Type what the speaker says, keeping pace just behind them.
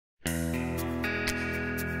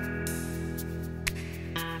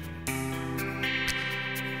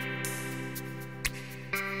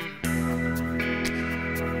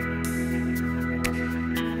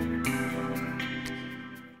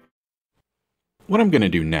What I'm going to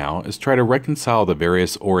do now is try to reconcile the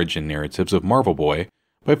various origin narratives of Marvel Boy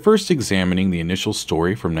by first examining the initial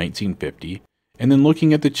story from 1950 and then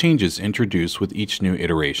looking at the changes introduced with each new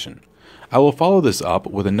iteration. I will follow this up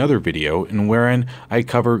with another video in wherein I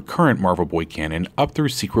cover current Marvel Boy canon up through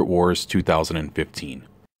Secret Wars 2015.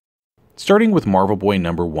 Starting with Marvel Boy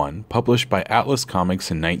number 1, published by Atlas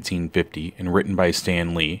Comics in 1950 and written by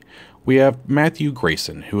Stan Lee, we have Matthew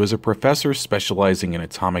Grayson, who is a professor specializing in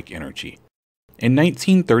atomic energy. In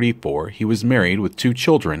 1934, he was married with 2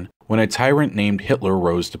 children when a tyrant named Hitler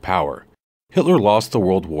rose to power. Hitler lost the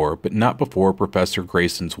World War, but not before Professor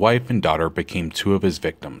Grayson's wife and daughter became 2 of his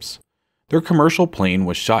victims. Their commercial plane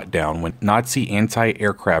was shot down when Nazi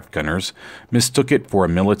anti-aircraft gunners mistook it for a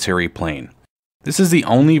military plane. This is the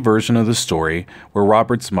only version of the story where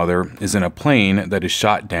Robert's mother is in a plane that is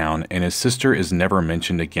shot down and his sister is never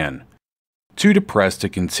mentioned again. Too depressed to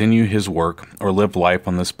continue his work or live life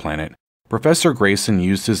on this planet, Professor Grayson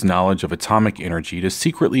used his knowledge of atomic energy to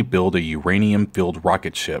secretly build a uranium-filled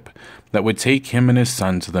rocket ship that would take him and his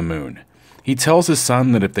son to the moon. He tells his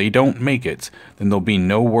son that if they don't make it, then they'll be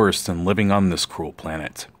no worse than living on this cruel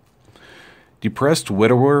planet. Depressed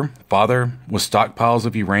widower, father, with stockpiles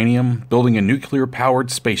of uranium, building a nuclear-powered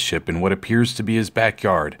spaceship in what appears to be his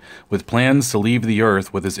backyard, with plans to leave the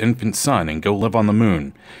Earth with his infant son and go live on the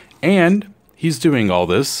moon. And he's doing all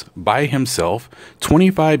this by himself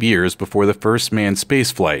 25 years before the first manned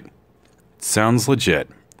spaceflight. Sounds legit,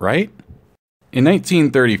 right? In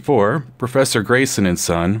 1934, Professor Grayson and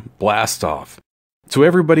son blast off. To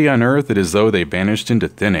everybody on Earth, it is as though they vanished into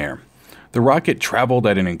thin air. The rocket traveled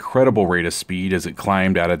at an incredible rate of speed as it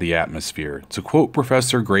climbed out of the atmosphere. To quote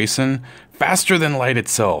Professor Grayson, faster than light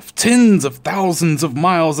itself, tens of thousands of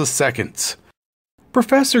miles a second.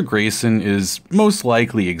 Professor Grayson is most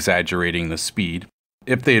likely exaggerating the speed,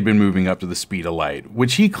 if they had been moving up to the speed of light,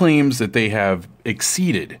 which he claims that they have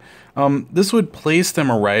exceeded. This would place them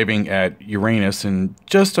arriving at Uranus in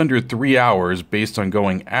just under 3 hours based on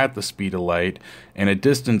going at the speed of light and a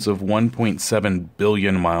distance of 1.7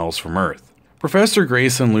 billion miles from Earth. Professor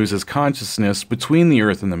Grayson loses consciousness between the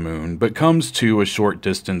Earth and the Moon, but comes to a short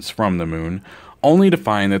distance from the Moon, only to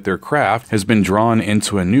find that their craft has been drawn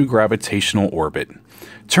into a new gravitational orbit.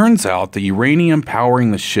 Turns out the uranium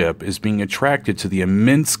powering the ship is being attracted to the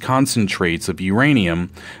immense concentrates of uranium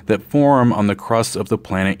that form on the crust of the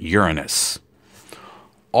planet Uranus.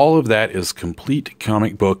 All of that is complete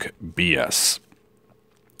comic book BS.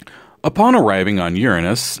 Upon arriving on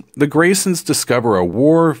Uranus, the Graysons discover a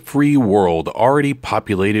war-free world already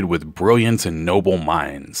populated with brilliant and noble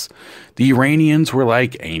minds. The Uranians were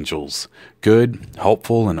like angels, good,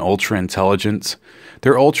 helpful, and ultra-intelligent.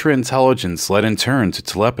 Their ultra-intelligence led in turn to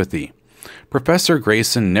telepathy. Professor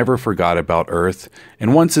Grayson never forgot about Earth,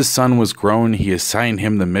 and once his son was grown, he assigned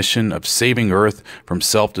him the mission of saving Earth from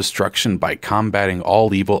self-destruction by combating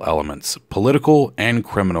all evil elements, political and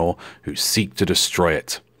criminal, who seek to destroy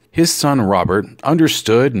it. His son Robert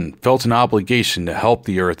understood and felt an obligation to help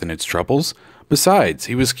the Earth in its troubles. Besides,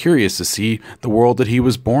 he was curious to see the world that he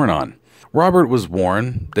was born on. Robert was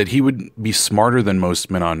warned that he would be smarter than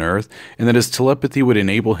most men on Earth, and that his telepathy would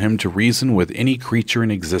enable him to reason with any creature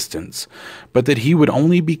in existence, but that he would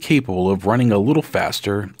only be capable of running a little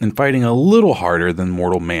faster and fighting a little harder than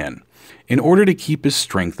mortal man. In order to keep his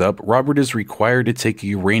strength up, Robert is required to take a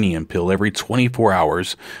uranium pill every 24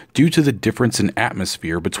 hours due to the difference in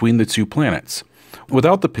atmosphere between the 2 planets.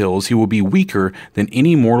 Without the pills, he will be weaker than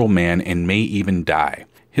any mortal man and may even die.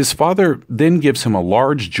 His father then gives him a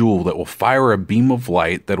large jewel that will fire a beam of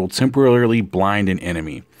light that will temporarily blind an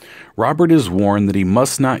enemy. Robert is warned that he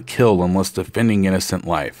must not kill unless defending innocent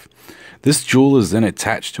life. This jewel is then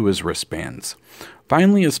attached to his wristbands.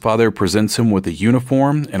 Finally, his father presents him with a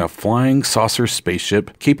uniform and a flying saucer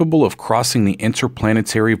spaceship capable of crossing the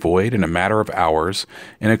interplanetary void in a matter of hours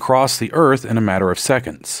and across the Earth in a matter of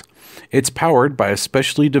seconds. It's powered by a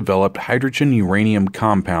specially developed hydrogen-uranium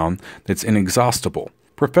compound that's inexhaustible.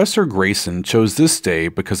 Professor Grayson chose this day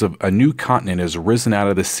because of a new continent has risen out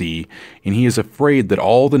of the sea, and he is afraid that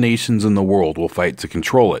all the nations in the world will fight to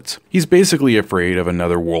control it. He's basically afraid of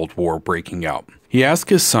another world war breaking out. He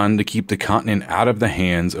asks his son to keep the continent out of the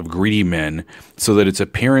hands of greedy men so that its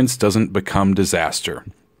appearance doesn't become disaster.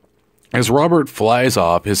 As Robert flies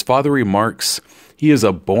off, his father remarks, "He is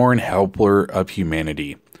a born helper of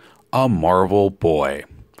humanity, a Marvel boy."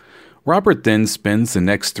 Robert then spends the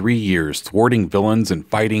next 3 years thwarting villains and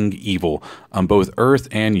fighting evil on both Earth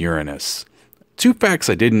and Uranus. 2 facts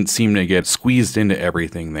I didn't seem to get squeezed into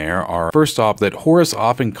everything there are, first off, that Horace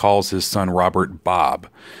often calls his son Robert Bob,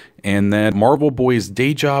 and that Marvel Boy's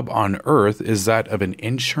day job on Earth is that of an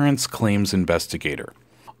insurance claims investigator.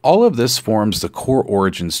 All of this forms the core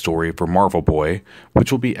origin story for Marvel Boy,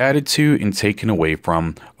 which will be added to and taken away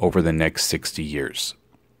from over the next 60 years.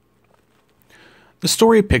 The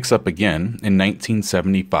story picks up again in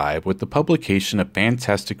 1975 with the publication of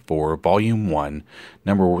Fantastic Four Volume 1,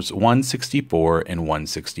 numbers 164 and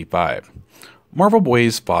 165. Marvel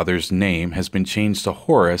Boy's father's name has been changed to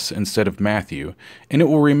Horace instead of Matthew, and it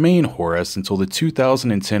will remain Horace until the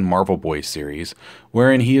 2010 Marvel Boy series,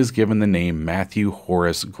 wherein he is given the name Matthew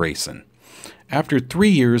Horace Grayson. After 3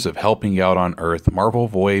 years of helping out on Earth, Marvel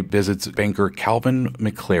Boy visits banker Calvin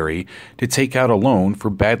McClary to take out a loan for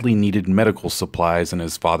badly needed medical supplies in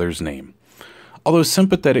his father's name. Although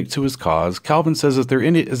sympathetic to his cause, Calvin says that there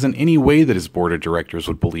isn't any way that his board of directors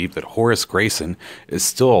would believe that Horace Grayson is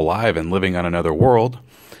still alive and living on another world.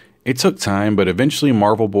 It took time, but eventually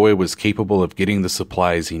Marvel Boy was capable of getting the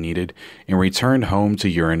supplies he needed and returned home to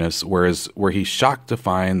Uranus, where he's shocked to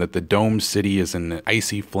find that the domed city is in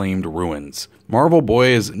icy flamed ruins. Marvel Boy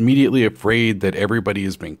is immediately afraid that everybody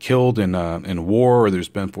has been killed in war, or there's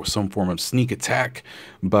been some form of sneak attack,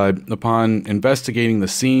 but upon investigating the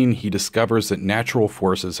scene, he discovers that natural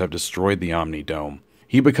forces have destroyed the Omnidome.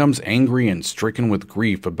 He becomes angry and stricken with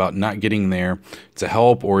grief about not getting there to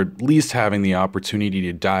help, or at least having the opportunity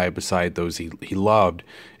to die beside those he loved,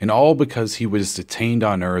 and all because he was detained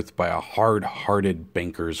on Earth by a hard-hearted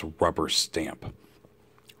banker's rubber stamp.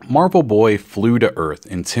 Marvel Boy flew to Earth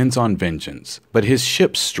intent on vengeance, but his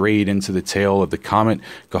ship strayed into the tail of the comet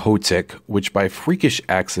Kohoutek, which by freakish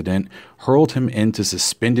accident hurled him into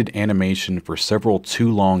suspended animation for several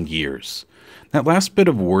too long years. That last bit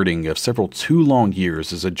of wording of several too long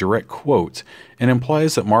years is a direct quote and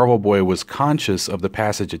implies that Marvel Boy was conscious of the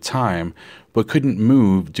passage of time but couldn't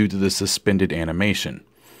move due to the suspended animation.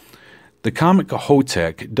 The comet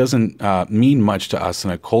Kohoutek doesn't mean much to us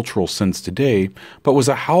in a cultural sense today, but was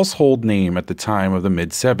a household name at the time of the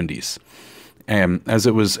mid-70s. As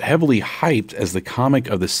it was heavily hyped as the comic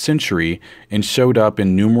of the century and showed up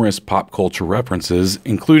in numerous pop culture references,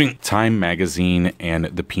 including Time magazine and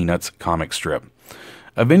the Peanuts comic strip.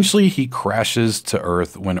 Eventually, he crashes to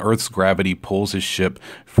Earth when Earth's gravity pulls his ship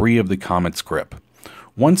free of the comet's grip.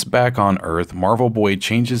 Once back on Earth, Marvel Boy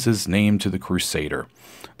changes his name to the Crusader.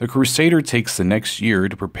 The Crusader takes the next year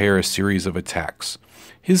to prepare a series of attacks.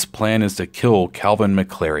 His plan is to kill Calvin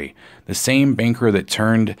McClary, the same banker that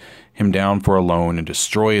turned him down for a loan and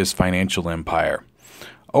destroy his financial empire.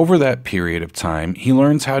 Over that period of time, he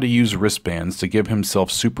learns how to use wristbands to give himself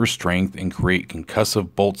super strength and create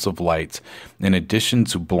concussive bolts of light, in addition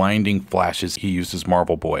to blinding flashes he uses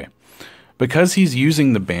Marvel Boy. Because he's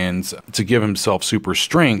using the bands to give himself super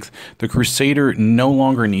strength, the Crusader no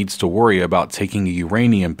longer needs to worry about taking a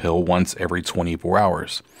uranium pill once every 24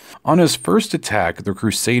 hours. On his first attack, the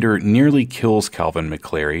Crusader nearly kills Calvin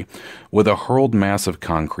McClary with a hurled mass of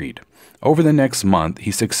concrete. Over the next month,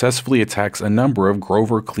 he successfully attacks a number of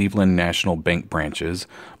Grover Cleveland National Bank branches,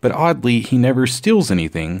 but oddly, he never steals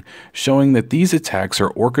anything, showing that these attacks are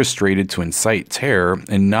orchestrated to incite terror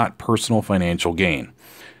and not personal financial gain.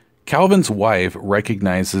 Calvin's wife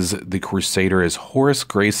recognizes the Crusader as Horace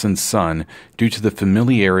Grayson's son due to the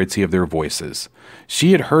familiarity of their voices.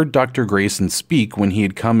 She had heard Dr. Grayson speak when he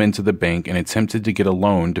had come into the bank and attempted to get a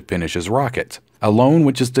loan to finish his rocket. A loan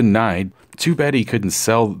which is denied. Too bad he couldn't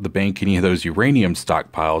sell the bank any of those uranium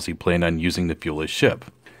stockpiles he planned on using to fuel his ship.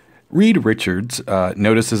 Reed Richards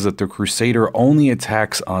notices that the Crusader only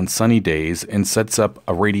attacks on sunny days and sets up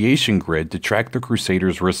a radiation grid to track the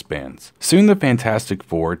Crusader's wristbands. Soon the Fantastic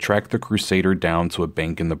Four track the Crusader down to a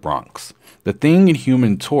bank in the Bronx. The Thing and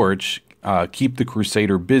Human Torch keep the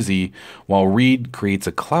Crusader busy, while Reed creates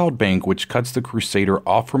a cloud bank which cuts the Crusader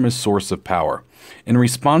off from his source of power. In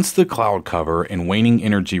response to the cloud cover and waning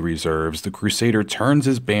energy reserves, the Crusader turns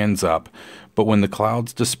his bands up, but when the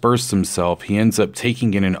clouds disperse themselves, he ends up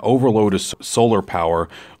taking in an overload of solar power,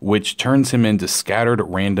 which turns him into scattered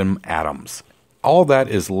random atoms. All that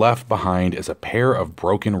is left behind is a pair of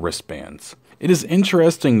broken wristbands. It is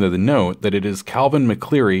interesting to note that it is Calvin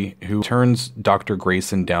McClary who turns Dr.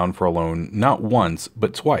 Grayson down for a loan not once,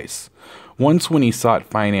 but twice. Once when he sought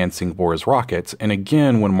financing for his rockets, and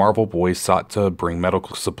again when Marvel Boy sought to bring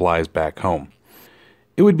medical supplies back home.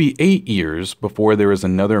 It would be 8 years before there is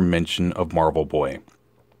another mention of Marvel Boy.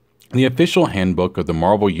 The official handbook of the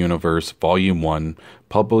Marvel Universe, Volume 1,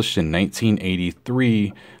 published in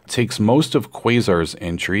 1983, takes most of Quasar's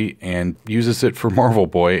entry and uses it for Marvel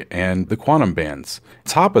Boy and the Quantum Bands.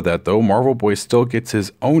 On top of that, though, Marvel Boy still gets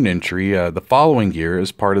his own entry the following year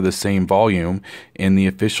as part of the same volume in the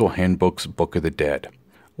official handbook's Book of the Dead.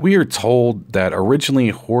 We are told that originally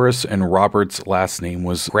Horace and Robert's last name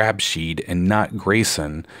was Grabschied and not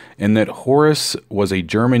Grayson, and that Horace was a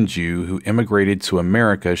German Jew who immigrated to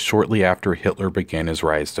America shortly after Hitler began his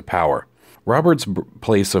rise to power. Robert's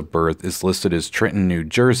place of birth is listed as Trenton, New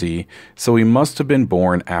Jersey, so he must have been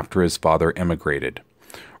born after his father immigrated.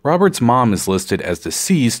 Robert's mom is listed as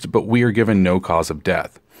deceased, but we are given no cause of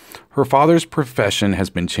death. Her father's profession has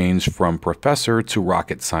been changed from professor to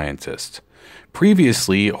rocket scientist.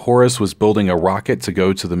 Previously, Horace was building a rocket to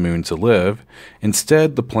go to the moon to live.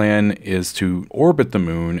 Instead, the plan is to orbit the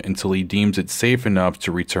moon until he deems it safe enough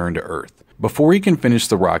to return to Earth. Before he can finish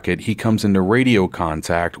the rocket, he comes into radio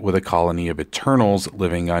contact with a colony of Eternals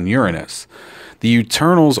living on Uranus. The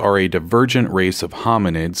Eternals are a divergent race of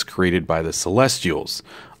hominids created by the Celestials.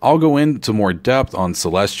 I'll go into more depth on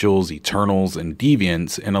Celestials, Eternals, and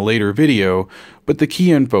Deviants in a later video, but the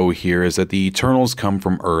key info here is that the Eternals come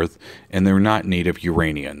from Earth and they're not native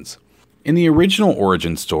Uranians. In the original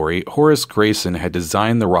origin story, Horace Grayson had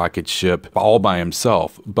designed the rocket ship all by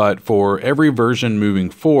himself, but for every version moving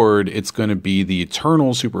forward, it's going to be the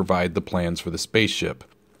Eternals who provide the plans for the spaceship.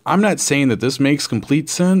 I'm not saying that this makes complete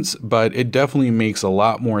sense, but it definitely makes a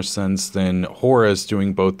lot more sense than Horace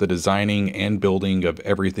doing both the designing and building of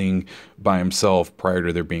everything by himself prior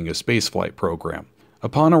to there being a spaceflight program.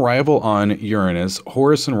 Upon arrival on Uranus,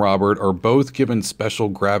 Horace and Robert are both given special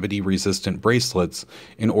gravity-resistant bracelets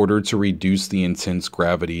in order to reduce the intense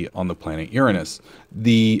gravity on the planet Uranus.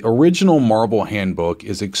 The original Marvel handbook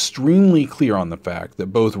is extremely clear on the fact that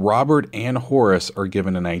both Robert and Horace are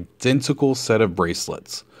given an identical set of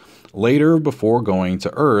bracelets. Later, before going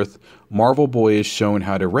to Earth, Marvel Boy is shown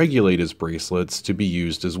how to regulate his bracelets to be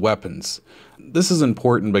used as weapons. This is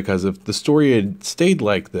important because if the story had stayed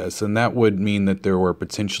like this, then that would mean that there were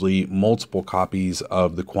potentially multiple copies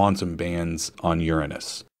of the quantum bands on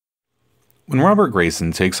Uranus. When Robert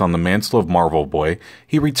Grayson takes on the mantle of Marvel Boy,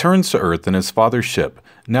 he returns to Earth in his father's ship,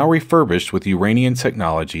 now refurbished with Uranian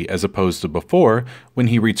technology as opposed to before when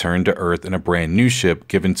he returned to Earth in a brand new ship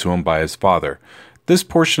given to him by his father. This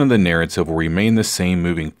portion of the narrative will remain the same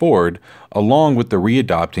moving forward, along with the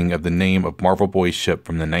readopting of the name of Marvel Boy's ship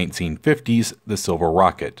from the 1950s, the Silver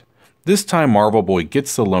Rocket. This time Marvel Boy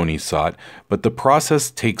gets the loan he sought, but the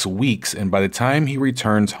process takes weeks, and by the time he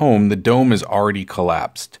returns home, the dome is already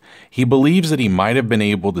collapsed. He believes that he might have been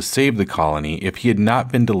able to save the colony if he had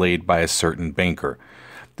not been delayed by a certain banker.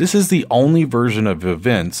 This is the only version of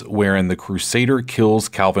events wherein the Crusader kills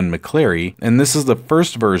Calvin McClary, and this is the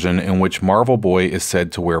first version in which Marvel Boy is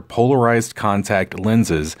said to wear polarized contact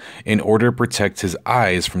lenses in order to protect his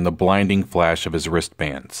eyes from the blinding flash of his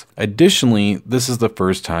wristbands. Additionally, this is the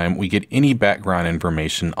first time we get any background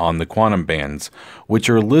information on the quantum bands, which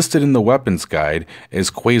are listed in the weapons guide as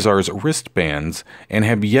Quasar's wristbands and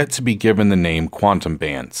have yet to be given the name quantum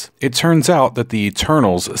bands. It turns out that the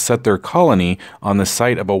Eternals set their colony on the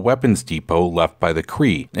site of a weapons depot left by the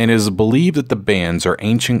Kree, and it is believed that the bands are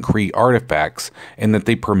ancient Kree artifacts and that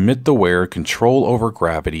they permit the wearer control over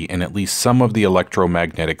gravity and at least some of the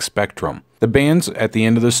electromagnetic spectrum. The bands at the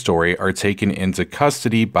end of the story are taken into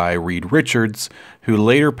custody by Reed Richards, who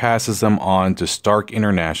later passes them on to Stark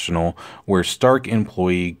International, where Stark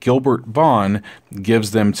employee Gilbert Vaughn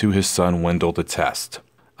gives them to his son Wendell to test.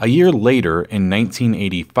 A year later, in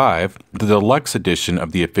 1985, the deluxe edition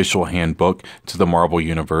of the official handbook to the Marvel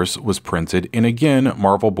Universe was printed, and again,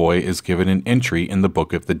 Marvel Boy is given an entry in the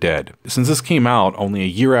Book of the Dead. Since this came out only a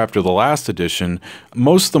year after the last edition,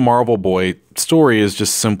 most of the Marvel Boy story is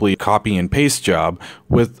just simply a copy and paste job,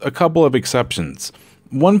 with a couple of exceptions.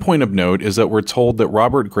 One point of note is that we're told that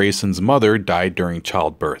Robert Grayson's mother died during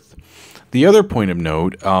childbirth. The other point of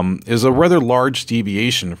note is a rather large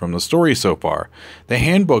deviation from the story so far. The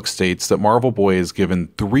handbook states that Marvel Boy is given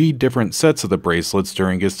 3 different sets of the bracelets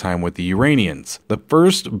during his time with the Uranians. The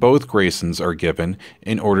first, both Graysons are given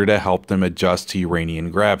in order to help them adjust to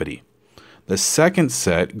Uranian gravity. The second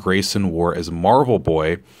set Grayson wore as Marvel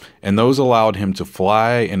Boy, and those allowed him to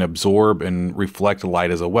fly and absorb and reflect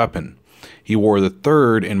light as a weapon. He wore the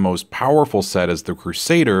third and most powerful set as the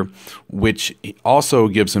Crusader, which also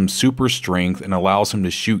gives him super strength and allows him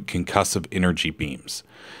to shoot concussive energy beams.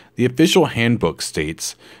 The official handbook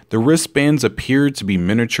states, the wristbands appeared to be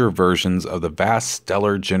miniature versions of the vast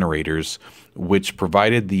stellar generators which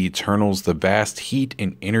provided the Eternals the vast heat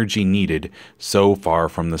and energy needed so far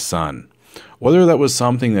from the sun. Whether that was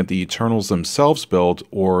something that the Eternals themselves built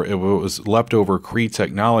or if it was leftover Kree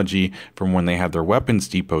technology from when they had their weapons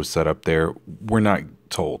depot set up there, we're not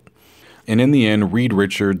told. And in the end, Reed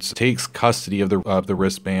Richards takes custody of the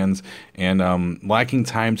wristbands and, lacking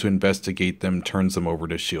time to investigate them, turns them over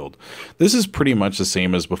to S.H.I.E.L.D. This is pretty much the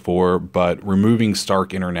same as before, but removing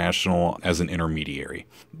Stark International as an intermediary.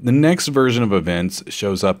 The next version of events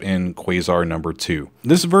shows up in Quasar number 2.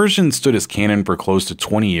 This version stood as canon for close to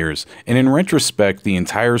 20 years, and in retrospect, the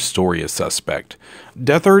entire story is suspect.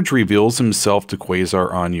 Death Urge reveals himself to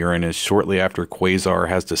Quasar on Uranus shortly after Quasar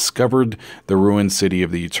has discovered the ruined city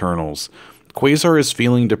of the Eternals. Quasar is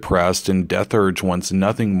feeling depressed, and Death Urge wants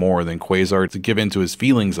nothing more than Quasar to give in to his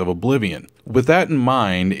feelings of oblivion. With that in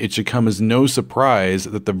mind, it should come as no surprise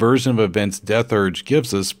that the version of events Death Urge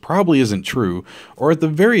gives us probably isn't true, or at the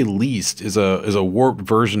very least is a warped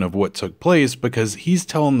version of what took place, because he's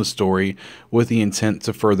telling the story with the intent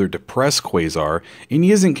to further depress Quasar, and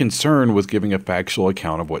he isn't concerned with giving a factual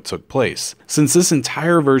account of what took place. Since this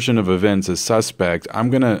entire version of events is suspect,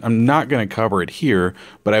 I'm not gonna cover it here,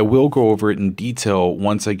 but I will go over it in detail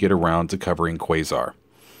once I get around to covering Quasar.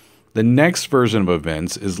 The next version of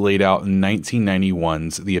events is laid out in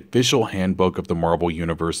 1991's The Official Handbook of the Marvel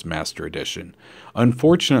Universe Master Edition.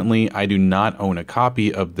 Unfortunately, I do not own a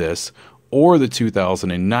copy of this or the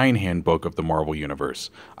 2009 Handbook of the Marvel Universe.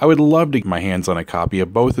 I would love to get my hands on a copy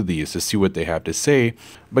of both of these to see what they have to say,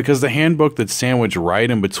 because the handbook that's sandwiched right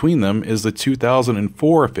in between them is the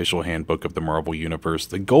 2004 Official Handbook of the Marvel Universe,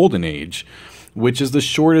 The Golden Age, which is the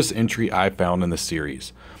shortest entry I found in the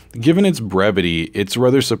series. Given its brevity, it's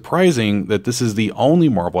rather surprising that this is the only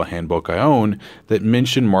Marvel handbook I own that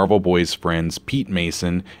mentioned Marvel Boy's friends Pete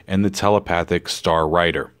Mason and the telepathic Star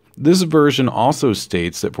Rider. This version also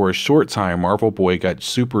states that for a short time, Marvel Boy got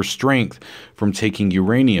super strength from taking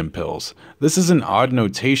uranium pills. This is an odd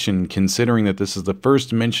notation considering that this is the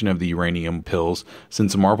first mention of the uranium pills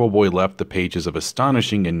since Marvel Boy left the pages of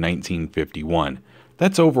Astonishing in 1951.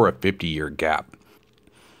 That's over a 50-year gap.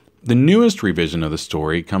 The newest revision of the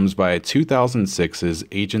story comes by 2006's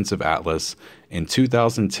Agents of Atlas and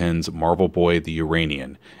 2010's Marvel Boy the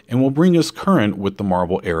Uranian, and will bring us current with the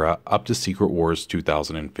Marvel era up to Secret Wars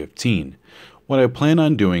 2015. What I plan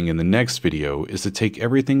on doing in the next video is to take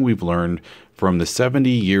everything we've learned from the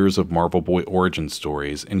 70 years of Marvel Boy origin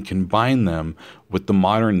stories and combine them with the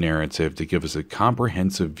modern narrative to give us a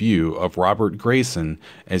comprehensive view of Robert Grayson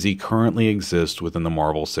as he currently exists within the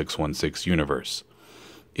Marvel 616 universe.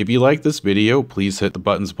 If you like this video, please hit the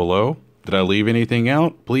buttons below. Did I leave anything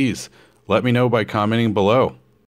out? Please let me know by commenting below.